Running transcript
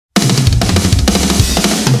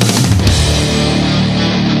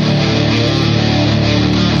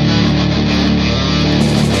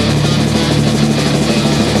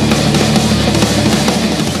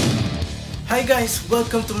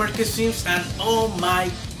welcome to Markez Films, and oh my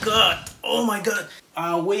god,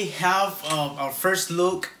 we have our first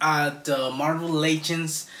look at Marvel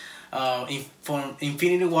Legends from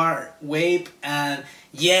Infinity War Wave, and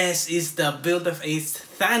yes, it's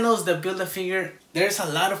Thanos, the build-a-figure. There's a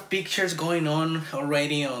lot of pictures going on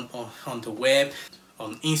already on the web,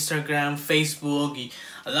 on Instagram, Facebook.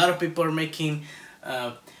 A lot of people are making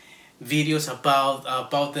videos about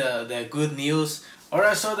the good news.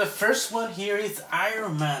 Alright, so the first one here is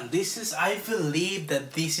Iron Man. I believe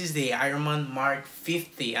that this is the Iron Man Mark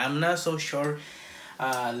 50. I'm not so sure.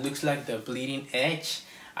 Looks like the bleeding edge.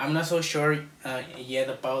 I'm not so sure yet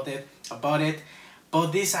about it.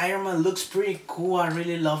 But this Iron Man looks pretty cool. I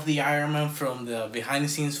really love the Iron Man from the behind the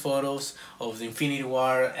scenes photos of the Infinity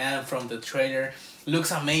War and from the trailer.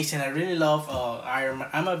 Looks amazing. I really love Iron Man.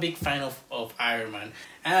 I'm a big fan of Iron Man.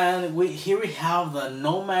 And here we have the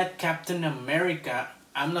Nomad Captain America.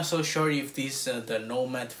 I'm not so sure if this is the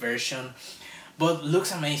Nomad version, but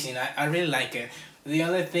looks amazing. I really like it. The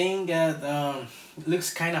only thing that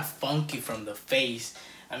looks kind of funky from the face.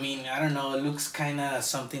 I mean, I don't know, it looks kind of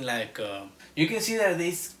something like you can see that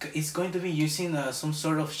it's going to be using some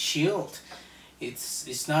sort of shield.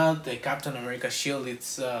 It's not the Captain America shield.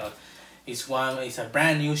 It's a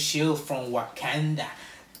brand new shield from Wakanda.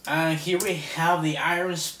 And here we have the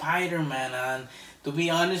Iron Spider-Man, and to be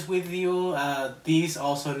honest with you, this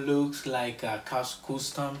also looks like a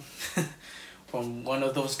custom from one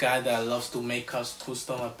of those guys that loves to make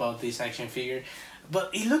custom about this action figure. But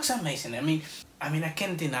it looks amazing. I mean I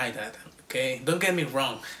can't deny that. Okay, don't get me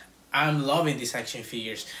wrong. I'm loving these action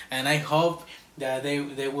figures, and I hope that they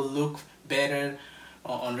will look better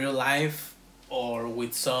on real life or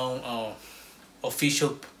with some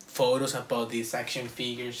official photos about these action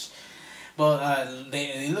figures. But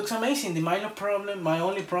it looks amazing. My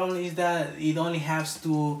only problem is that it only has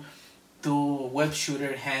two web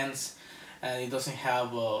shooter hands, and it doesn't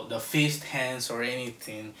have the fist hands or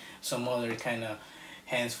anything, some other kind of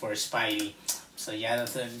hands for Spidey. So yeah,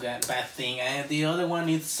 that's a bad thing. And the other one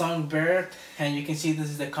is Songbird, and you can see this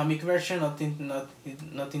is the comic version.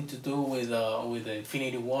 Nothing to do with the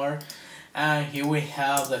Infinity War. And here we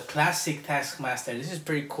have the classic Taskmaster. This is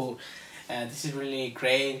pretty cool. This is really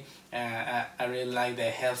great. I really like the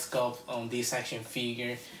health sculpt on this action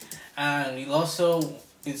figure. And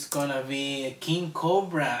it's gonna be King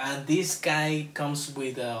Cobra, and this guy comes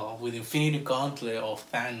with Infinity Gauntlet of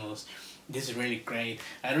Thanos. This is really great.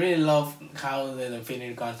 I really love how the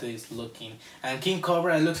Infinity Gauntlet is looking. And King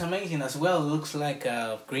Cobra looks amazing as well. It looks like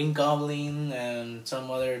a Green Goblin and some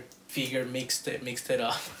other figure mixed it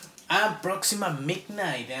up. And Proxima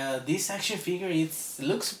Midnight. This action figure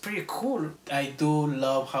looks pretty cool. I do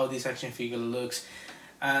love how this action figure looks.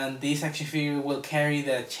 And this action figure will carry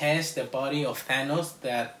the chest, the body of Thanos.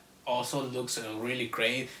 That also looks really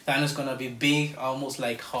great. Thanos gonna be big, almost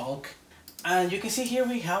like Hulk. And you can see here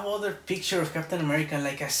we have other picture of Captain America.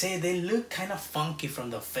 Like I said, they look kind of funky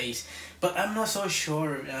from the face, but I'm not so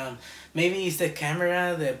sure. Maybe it's the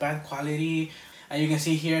camera, the bad quality. And you can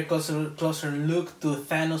see here closer look to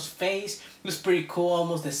Thanos' face. Looks pretty cool,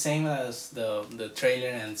 almost the same as the trailer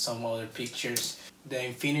and some other pictures. The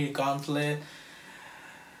Infinity Gauntlet.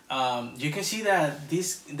 You can see that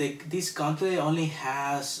this gauntlet only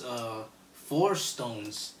has 4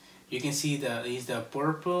 stones. You can see the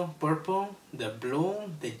purple, the blue,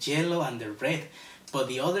 the yellow, and the red. But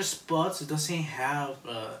the other spots doesn't have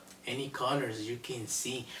any colors. You can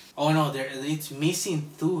see. Oh no, it's missing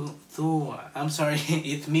two. I'm sorry,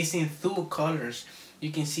 it's missing 2 colors.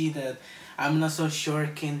 You can see that. I'm not so sure.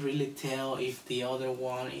 Can't really tell if the other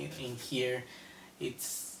one in here,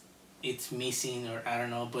 it's missing, or I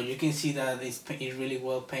don't know. But you can see that it's really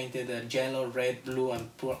well painted. Yellow, red, blue,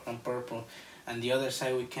 and purple. And the other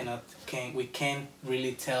side we can't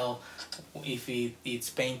really tell if it's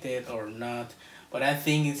painted or not. But I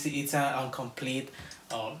think it's an incomplete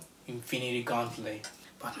Infinity Gauntlet.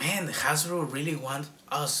 But man, Hasbro really wants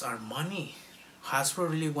us our money. Hasbro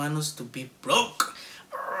really wants us to be broke.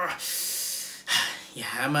 Yeah,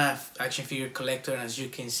 I'm a action figure collector, and as you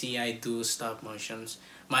can see, I do stop motions.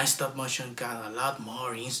 My stop motion got a lot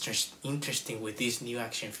more interesting with these new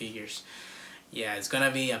action figures. Yeah, it's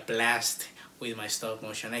gonna be a blast with my stop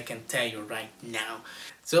motion, I can tell you right now.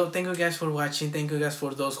 So thank you guys for watching. Thank you guys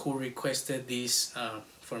for those who requested this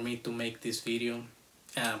for me to make this video.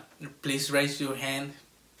 Please raise your hand.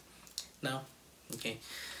 No? Okay.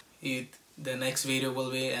 The next video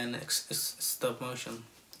will be an stop motion.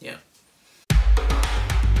 Yeah.